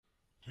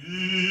Hello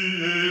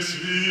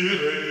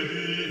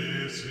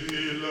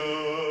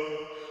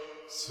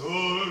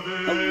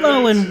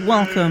and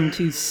welcome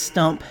to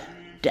Stump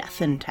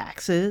Death and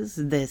Taxes.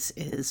 This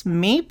is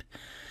Meep,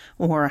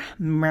 or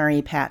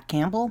Mary Pat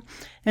Campbell,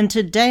 and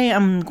today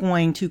I'm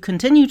going to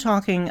continue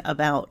talking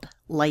about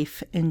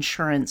life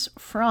insurance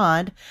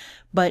fraud,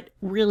 but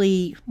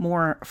really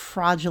more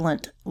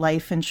fraudulent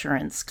life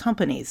insurance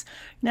companies.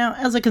 Now,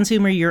 as a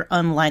consumer, you're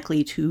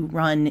unlikely to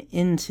run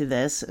into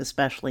this,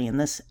 especially in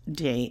this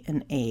day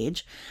and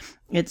age.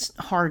 It's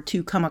hard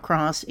to come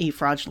across a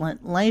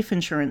fraudulent life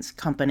insurance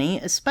company,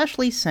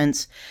 especially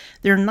since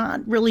they're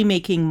not really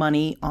making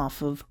money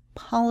off of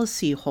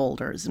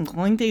policyholders. I'm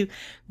going to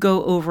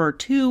go over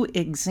two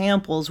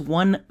examples,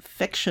 one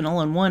fictional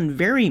and one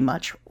very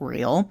much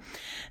real.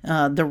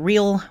 The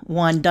real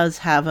one does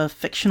have a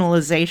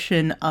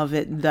fictionalization of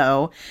it,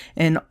 though,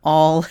 and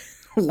all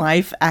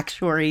life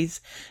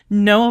actuaries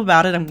know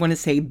about it. I'm going to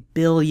say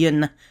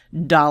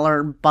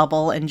billion-dollar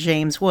bubble and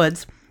James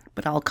Woods,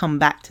 but I'll come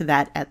back to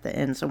that at the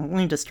end. So I'm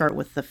going to start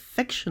with the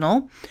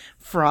fictional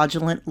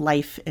fraudulent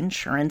life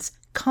insurance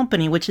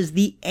company, which is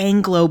the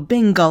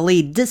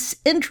Anglo-Bengali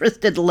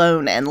Disinterested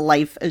Loan and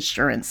Life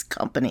Assurance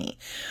Company,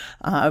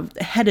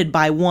 headed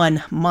by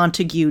one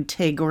Montague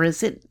Tigg, or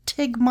is it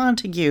Tigg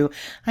Montague?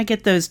 I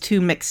get those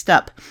two mixed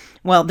up.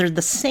 Well, they're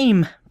the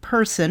same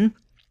person.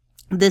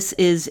 This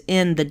is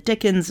in the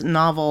Dickens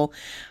novel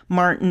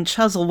Martin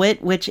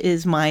Chuzzlewit, which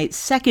is my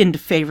second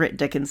favorite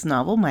Dickens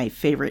novel, my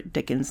favorite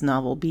Dickens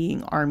novel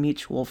being Our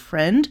Mutual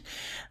Friend,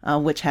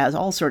 which has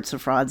all sorts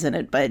of frauds in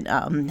it. But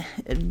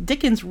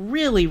Dickens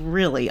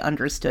really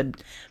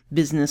understood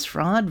business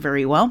fraud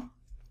very well.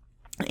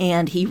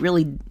 And he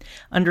really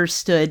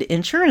understood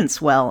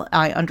insurance well.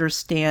 I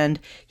understand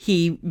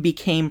he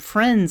became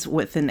friends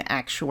with an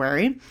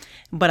actuary,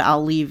 but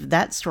I'll leave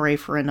that story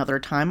for another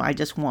time. I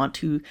just want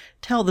to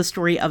tell the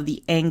story of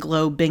the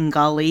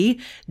Anglo-Bengali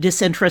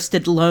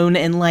Disinterested Loan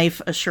and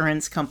Life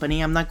Assurance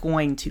Company. I'm not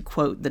going to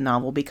quote the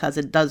novel because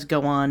it does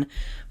go on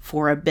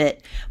for a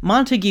bit.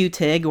 Montague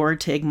Tigg, or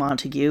Tigg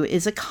Montague,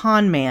 is a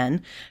con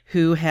man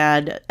who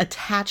had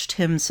attached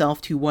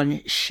himself to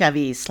one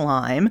Chevy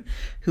Slime,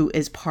 who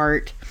is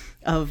part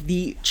of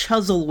the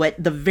Chuzzlewit,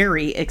 the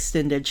very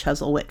extended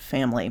Chuzzlewit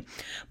family.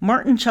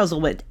 Martin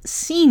Chuzzlewit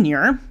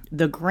Sr.,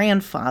 the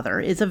grandfather,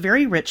 is a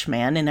very rich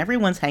man, and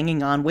everyone's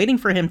hanging on, waiting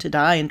for him to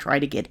die and try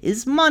to get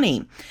his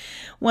money.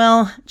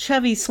 Well,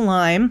 Chevy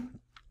Slime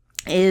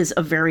is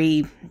a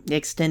very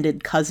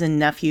extended cousin,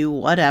 nephew,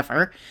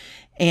 whatever,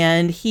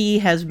 and he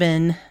has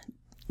been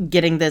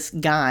getting this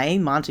guy,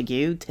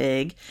 Montague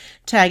Tigg,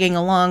 tagging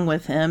along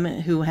with him,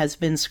 who has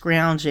been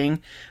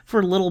scrounging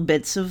for little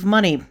bits of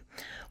money.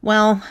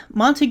 Well,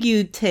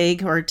 Montague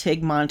Tigg, or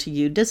Tigg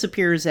Montague,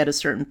 disappears at a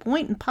certain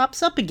point and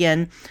pops up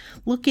again,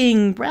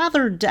 looking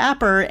rather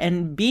dapper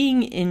and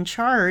being in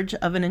charge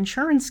of an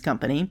insurance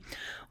company,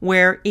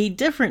 where a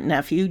different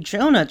nephew,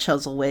 Jonah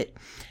Chuzzlewit,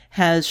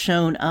 has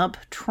shown up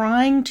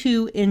trying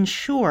to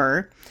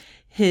insure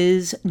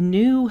his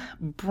new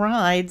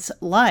bride's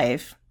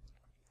life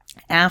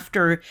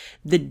after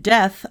the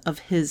death of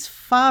his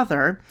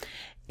father,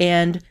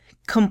 and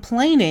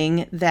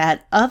complaining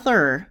that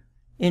other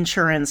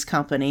insurance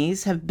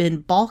companies have been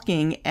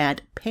balking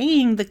at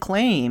paying the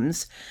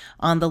claims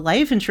on the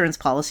life insurance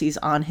policies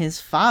on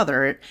his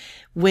father,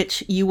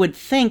 which you would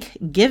think,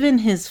 given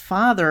his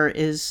father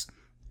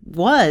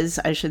was,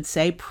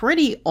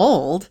 pretty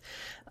old,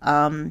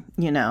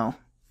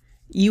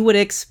 you would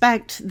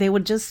expect they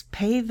would just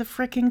pay the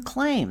frickin'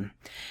 claim.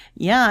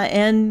 Yeah,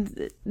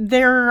 and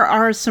there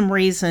are some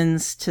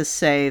reasons to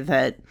say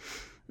that,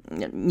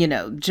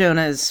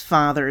 Jonah's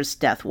father's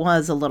death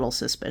was a little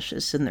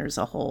suspicious, and there's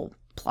a whole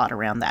plot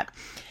around that.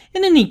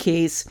 In any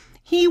case,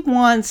 he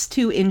wants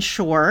to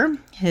insure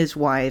his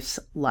wife's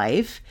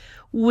life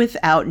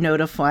without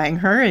notifying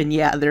her, and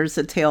yeah, there's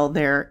a tale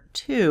there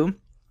too.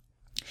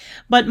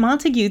 But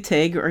Montague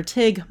Tigg, or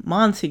Tigg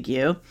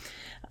Montague,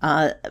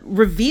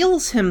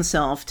 reveals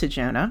himself to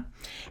Jonah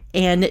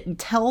and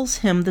tells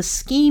him the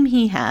scheme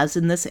he has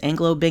in this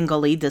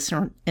Anglo-Bengali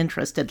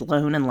Disinterested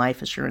Loan and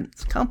Life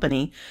Assurance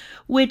Company,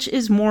 which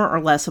is more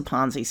or less a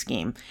Ponzi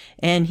scheme.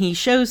 And he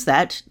shows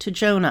that to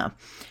Jonah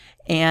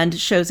and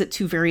shows it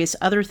to various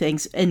other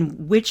things,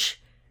 in which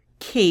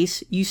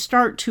case you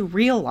start to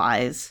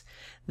realize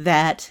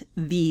that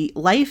the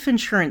life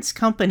insurance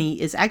company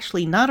is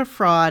actually not a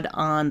fraud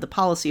on the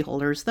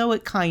policyholders, though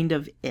it kind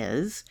of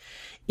is.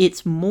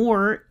 It's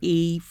more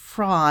a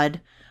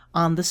fraud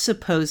on the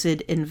supposed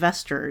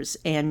investors.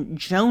 And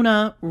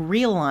Jonah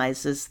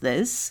realizes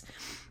this,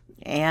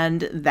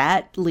 and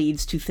that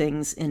leads to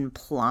things in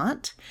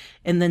plot.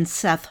 And then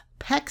Seth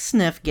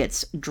Pecksniff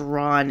gets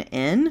drawn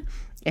in,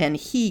 and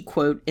he,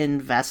 quote,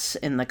 invests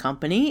in the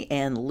company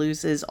and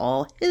loses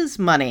all his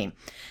money.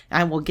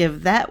 I will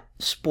give that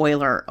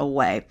spoiler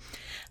away.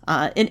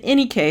 In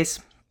any case,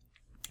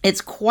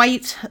 it's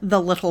quite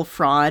the little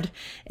fraud,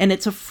 and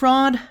it's a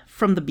fraud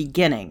from the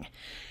beginning.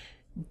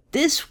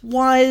 This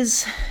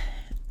was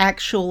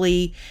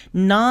actually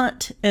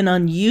not an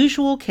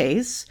unusual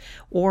case,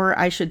 or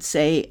I should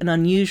say an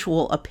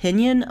unusual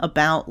opinion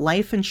about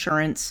life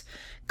insurance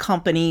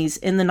companies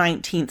in the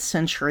 19th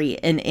century,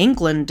 in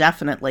England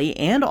definitely,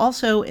 and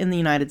also in the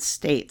United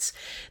States.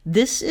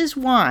 This is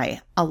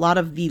why a lot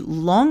of the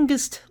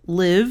longest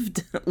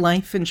lived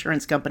life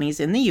insurance companies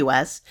in the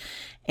US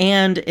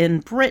and in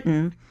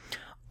Britain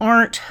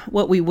aren't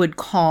what we would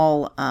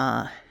call,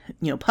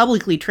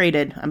 publicly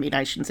traded. I mean,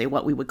 I shouldn't say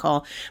what we would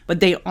call, but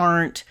they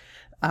aren't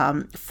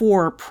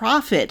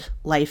for-profit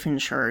life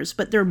insurers,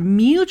 but they're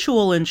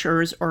mutual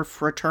insurers or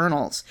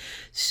fraternals.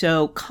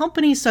 So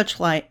companies such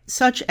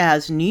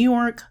as New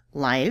York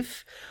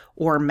Life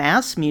or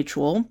Mass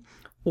Mutual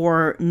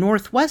or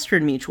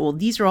Northwestern Mutual,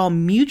 these are all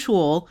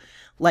mutual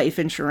life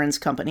insurance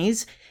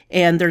companies.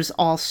 And there's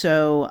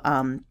also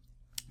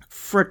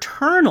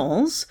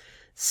fraternals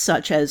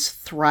such as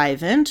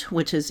Fraudulent,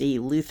 which is a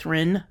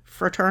Lutheran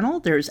fraternal.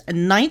 There's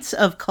Knights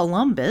of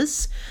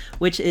Columbus,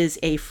 which is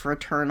a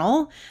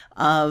fraternal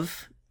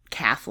of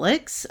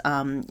Catholics,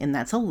 and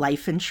that's a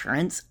life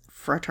insurance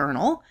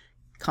fraternal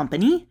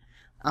company,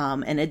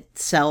 and it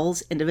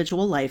sells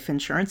individual life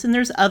insurance. And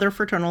there's other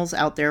fraternals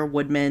out there,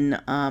 Woodman,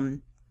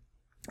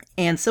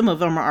 and some of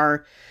them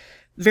are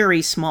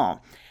very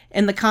small.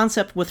 And the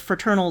concept with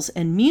fraternals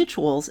and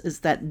mutuals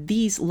is that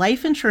these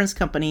life insurance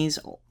companies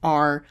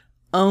are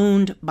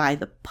owned by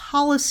the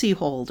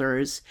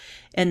policyholders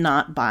and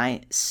not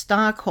by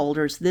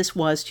stockholders. This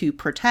was to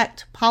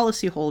protect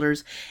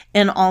policyholders.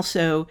 And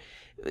also,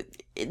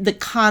 the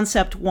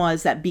concept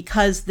was that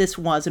because this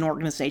was an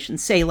organization,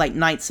 say like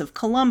Knights of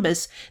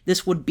Columbus,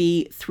 this would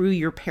be through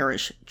your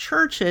parish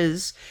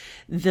churches,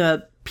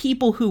 the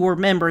people who were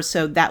members.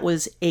 So that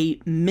was a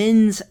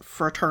men's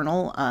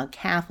fraternal, a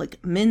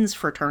Catholic men's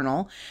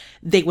fraternal.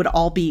 They would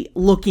all be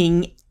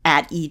looking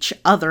at each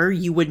other.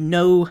 You would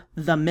know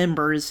the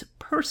members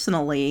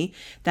personally.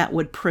 That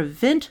would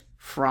prevent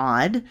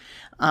fraud.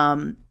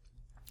 So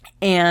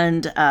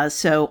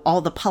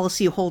all the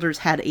policyholders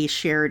had a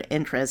shared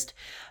interest.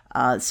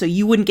 So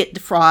you wouldn't get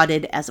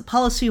defrauded as a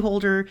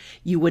policyholder.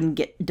 You wouldn't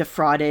get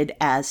defrauded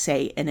as,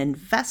 say, an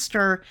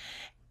investor.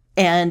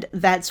 And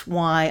that's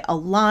why a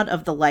lot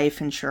of the life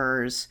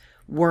insurers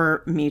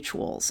were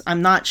mutuals.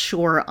 I'm not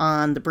sure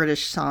on the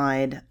British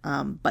side,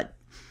 but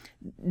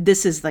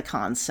this is the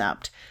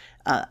concept.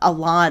 A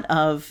lot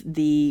of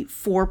the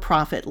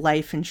for-profit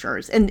life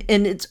insurers, and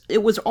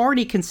it was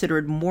already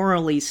considered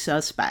morally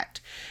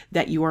suspect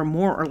that you are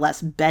more or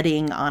less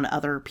betting on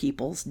other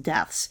people's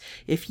deaths.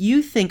 If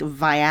you think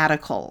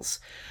viaticals,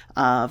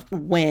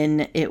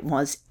 when it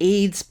was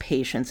AIDS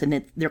patients,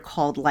 and they're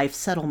called life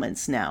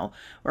settlements now,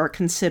 are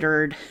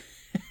considered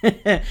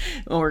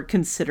or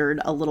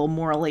considered a little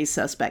morally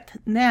suspect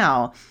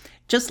now,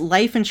 just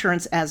life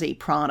insurance as a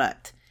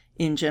product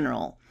in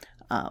general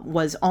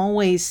was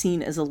always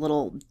seen as a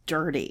little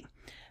dirty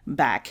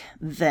back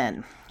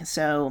then.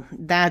 So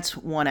that's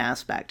one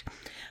aspect.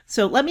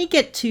 So let me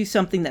get to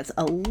something that's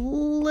a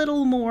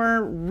little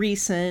more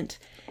recent.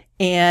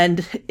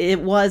 And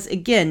it was,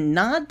 again,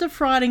 not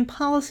defrauding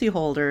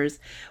policyholders,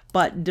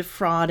 but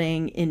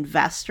defrauding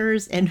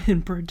investors and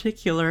in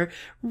particular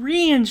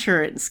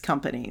reinsurance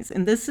companies.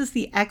 And this is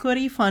the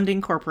Equity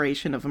Funding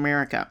Corporation of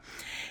America.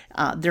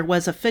 There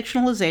was a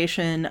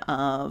fictionalization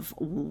of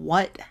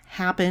what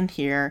happened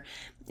here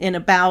in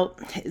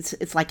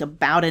it's like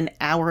about an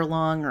hour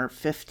long or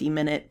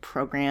 50-minute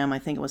program. I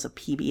think it was a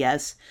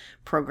PBS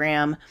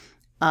program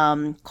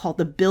called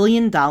The $1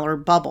 Billion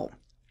Bubble.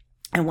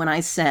 And when I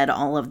said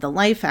all of the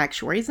life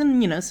actuaries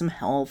and, some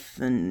health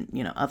and,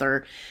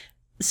 other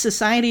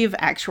Society of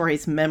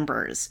Actuaries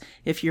members,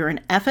 if you're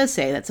an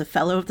FSA, that's a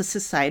fellow of the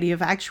Society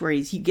of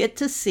Actuaries, you get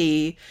to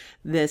see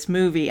this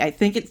movie. I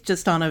think it's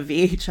just on a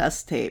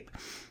VHS tape.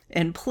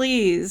 And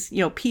please,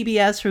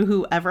 PBS or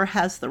whoever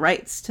has the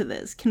rights to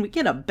this, can we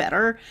get a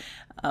better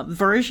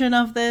version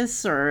of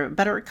this or a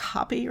better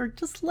copy, or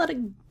just let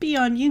it be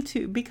on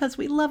YouTube because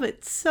we love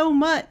it so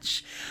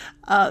much.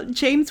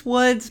 James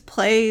Woods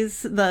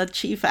plays the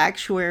chief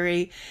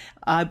actuary,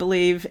 I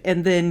believe,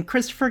 and then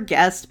Christopher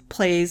Guest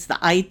plays the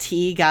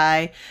IT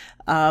guy.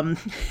 And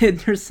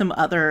there's some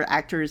other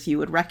actors you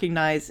would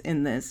recognize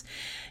in this.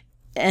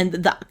 And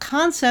the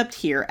concept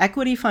here,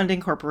 Equity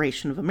Funding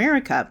Corporation of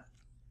America,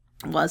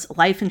 was a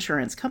life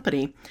insurance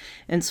company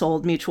and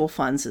sold mutual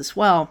funds as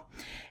well.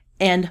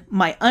 And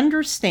my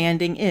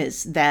understanding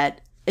is that,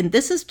 and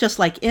this is just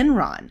like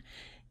Enron,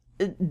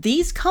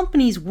 these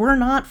companies were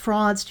not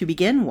frauds to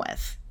begin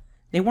with.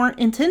 They weren't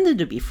intended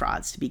to be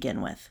frauds to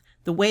begin with.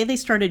 The way they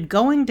started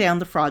going down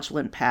the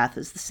fraudulent path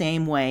is the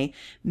same way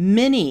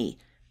many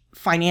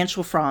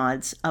financial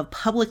frauds of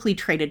publicly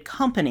traded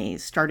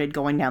companies started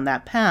going down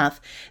that path.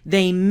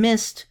 They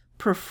missed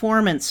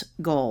performance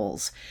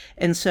goals.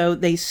 And so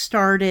they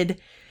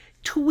started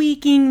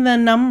tweaking the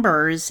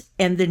numbers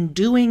and then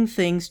doing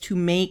things to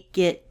make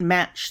it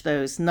match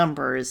those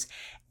numbers.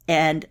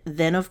 And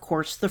then, of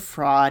course, the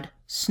fraud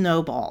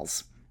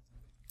snowballs.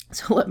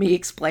 So let me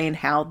explain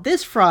how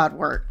this fraud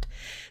worked.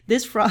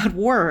 This fraud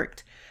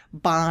worked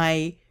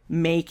by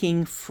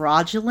making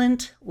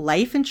fraudulent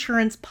life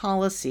insurance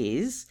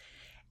policies,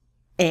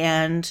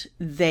 and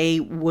they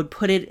would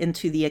put it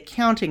into the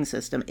accounting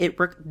system.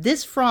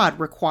 This fraud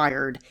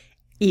required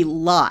a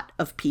lot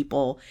of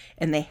people,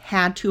 and they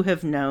had to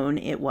have known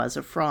it was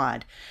a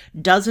fraud.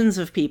 Dozens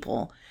of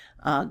people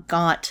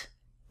got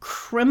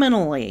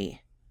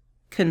criminally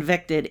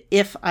convicted,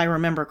 if I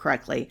remember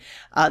correctly.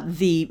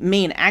 The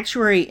main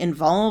actuary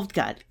involved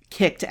got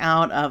kicked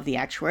out of the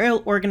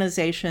actuarial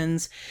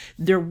organizations.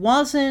 There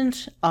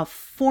wasn't a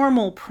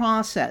formal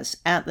process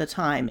at the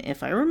time,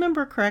 if I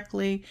remember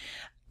correctly.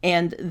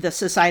 And the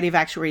Society of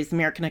Actuaries, the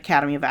American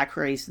Academy of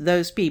Actuaries,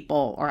 those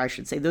people, or I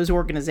should say those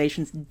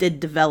organizations, did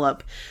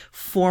develop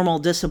formal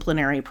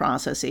disciplinary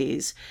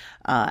processes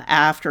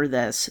after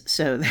this,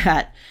 so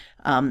that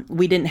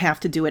we didn't have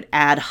to do it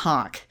ad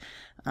hoc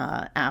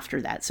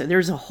after that. So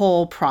there's a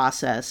whole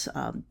process.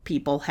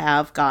 People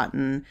have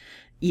gotten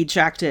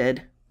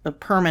ejected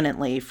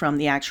permanently from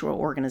the actual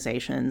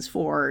organizations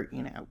for,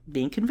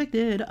 being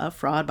convicted of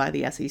fraud by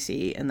the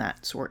SEC and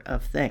that sort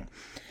of thing.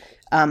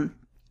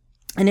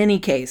 In any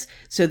case,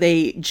 so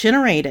they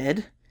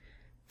generated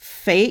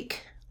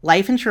fake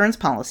life insurance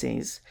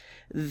policies.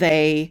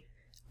 They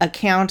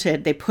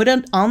put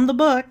it on the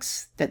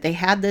books that they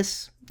had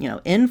this,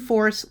 in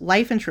force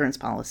life insurance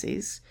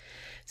policies.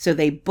 So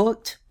they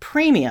booked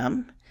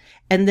premium,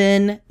 and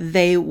then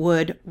they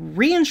would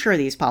reinsure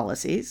these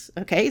policies.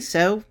 Okay,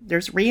 so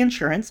there's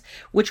reinsurance,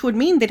 which would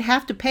mean they'd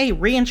have to pay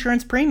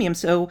reinsurance premium.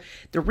 So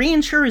the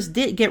reinsurers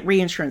did get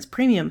reinsurance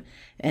premium.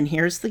 And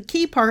here's the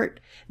key part.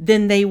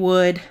 Then they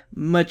would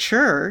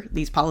mature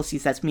these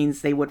policies. That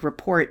means they would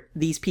report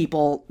these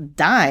people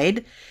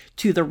died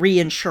to the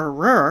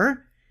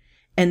reinsurer,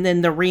 and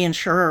then the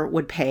reinsurer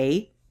would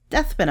pay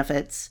death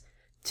benefits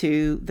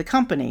to the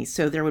company.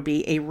 So there would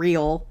be a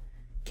real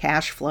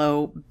cash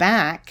flow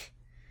back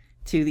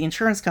to the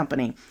insurance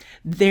company.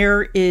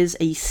 There is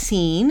a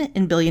scene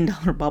in Billion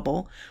Dollar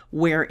Bubble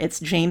where it's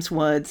James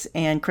Woods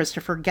and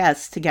Christopher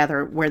Guest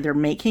together, where they're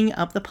making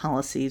up the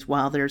policies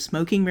while they're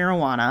smoking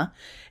marijuana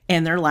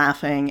and they're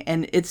laughing.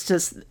 And it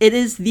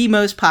is the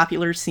most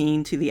popular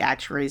scene to the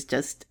actuaries,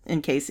 just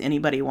in case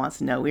anybody wants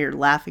to know. We're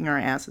laughing our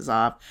asses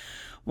off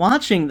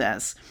watching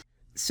this.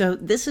 So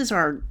this is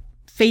our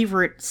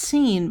favorite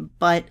scene,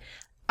 but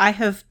I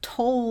have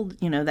told,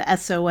 the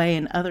SOA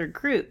and other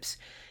groups,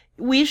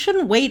 we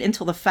shouldn't wait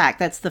until the fact.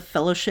 That's the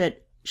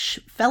fellowship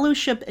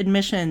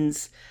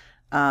admissions.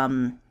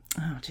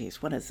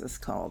 What is this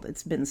called?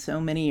 It's been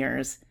so many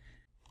years.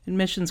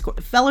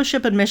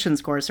 Fellowship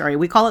admissions course. Sorry,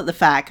 we call it the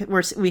FAC.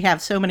 We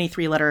have so many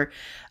three-letter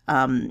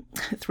acronyms,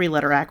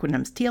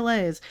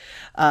 TLAs,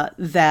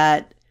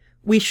 that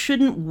we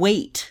shouldn't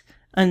wait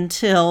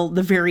until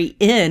the very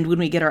end when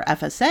we get our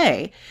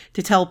FSA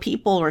to tell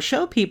people or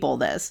show people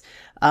this.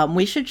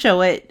 We should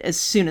show it as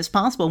soon as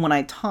possible. When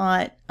I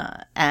taught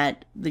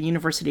at the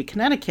University of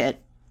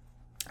Connecticut,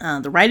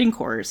 the writing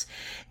course,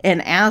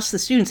 and asked the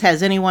students,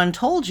 has anyone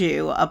told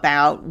you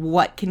about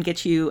what can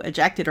get you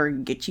ejected or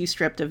get you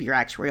stripped of your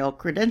actuarial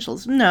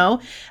credentials?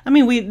 No. I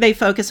mean, they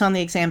focus on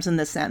the exams and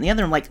this, that, and the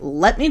other. I'm like,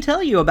 let me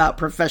tell you about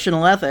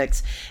professional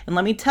ethics, and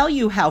let me tell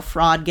you how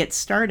fraud gets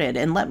started,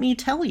 and let me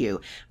tell you,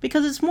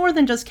 because it's more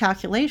than just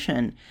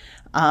calculation.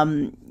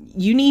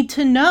 You need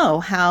to know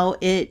how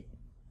it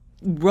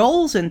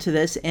rolls into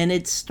this, and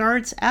it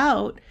starts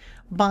out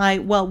by,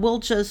 we'll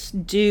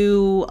just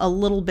do a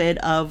little bit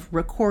of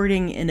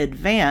recording in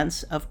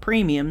advance of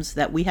premiums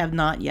that we have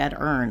not yet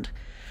earned.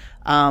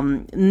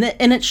 And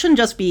it shouldn't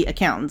just be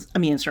accountants.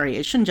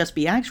 It shouldn't just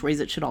be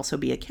actuaries. It should also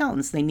be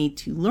accountants. They need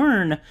to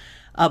learn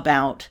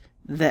about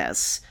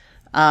this.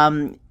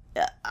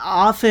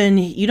 Often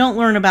you don't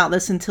learn about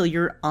this until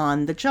you're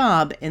on the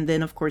job. And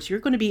then, of course, you're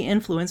going to be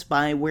influenced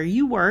by where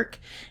you work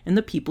and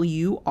the people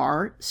you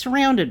are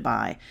surrounded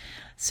by.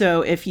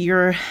 So if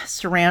you're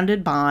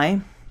surrounded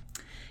by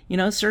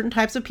certain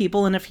types of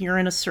people, and if you're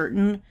in a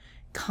certain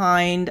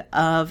kind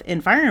of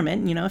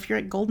environment, if you're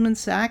at Goldman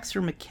Sachs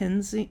or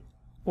McKinsey,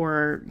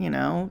 or,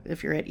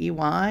 if you're at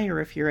EY, or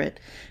if you're at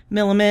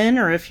Milliman,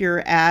 or if you're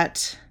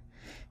at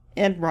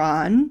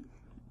Enron,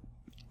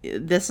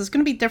 this is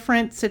going to be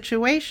different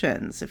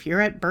situations. If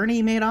you're at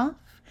Bernie Madoff,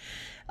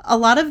 a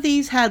lot of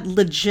these had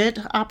legit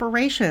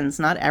operations.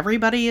 Not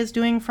everybody is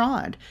doing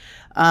fraud.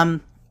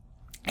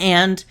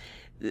 And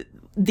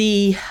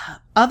the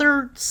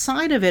other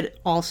side of it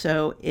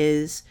also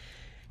is,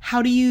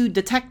 how do you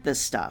detect this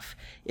stuff?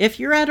 If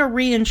you're at a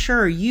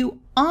reinsurer,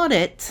 you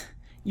audit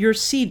your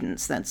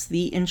cedents. That's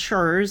the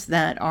insurers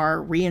that are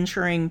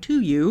reinsuring to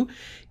you.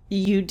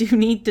 You do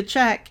need to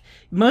check.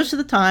 Most of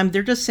the time,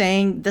 they're just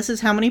saying, this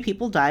is how many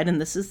people died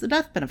and this is the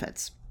death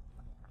benefits.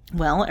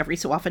 Well, every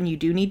so often you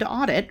do need to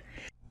audit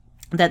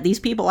that these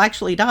people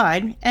actually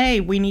died. Hey,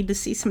 we need to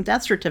see some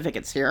death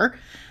certificates here.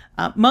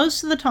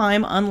 Most of the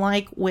time,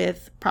 unlike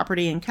with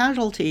property and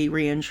casualty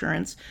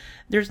reinsurance,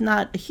 there's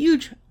not a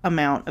huge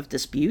amount of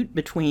dispute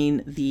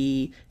between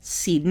the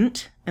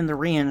cedent and the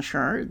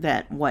reinsurer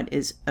that what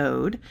is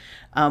owed.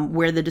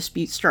 Where the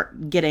disputes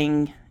start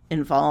getting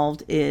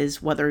involved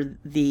is whether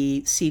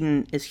the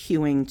cedent is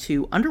hewing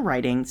to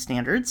underwriting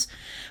standards.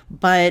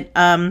 But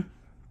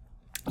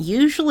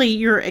usually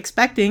you're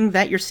expecting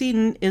that your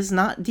cedent is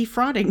not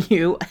defrauding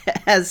you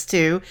as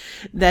to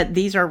that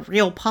these are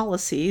real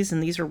policies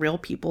and these are real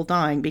people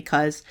dying,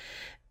 because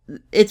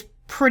it's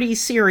pretty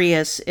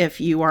serious if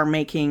you are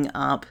making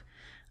up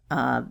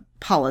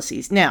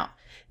policies. Now,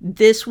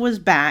 this was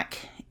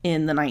back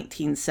in the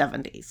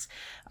 1970s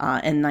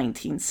and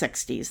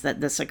 1960s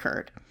that this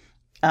occurred.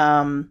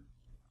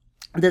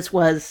 This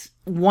was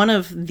one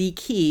of the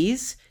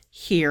keys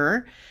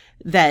here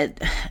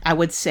that I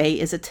would say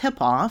is a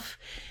tip-off,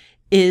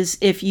 is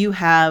if you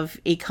have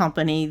a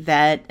company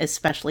that,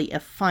 especially a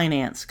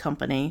finance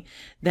company,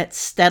 that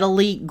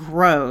steadily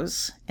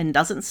grows and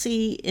doesn't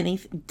see any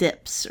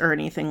dips or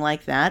anything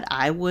like that,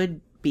 I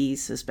would be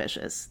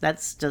suspicious.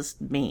 That's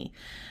just me.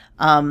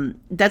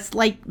 That's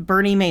like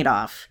Bernie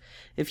Madoff.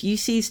 If you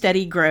see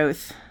steady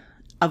growth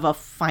of a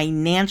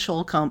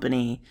financial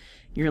company,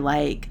 you're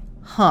like,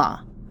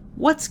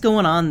 what's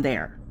going on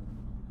there?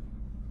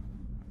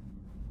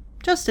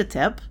 Just a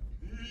tip.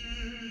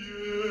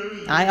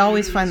 I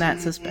always find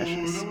that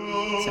suspicious.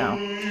 So,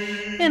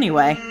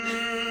 anyway,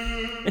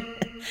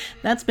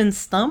 that's been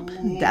Stump,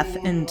 Death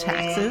and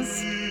Taxes.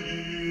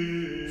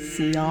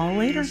 See y'all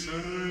later.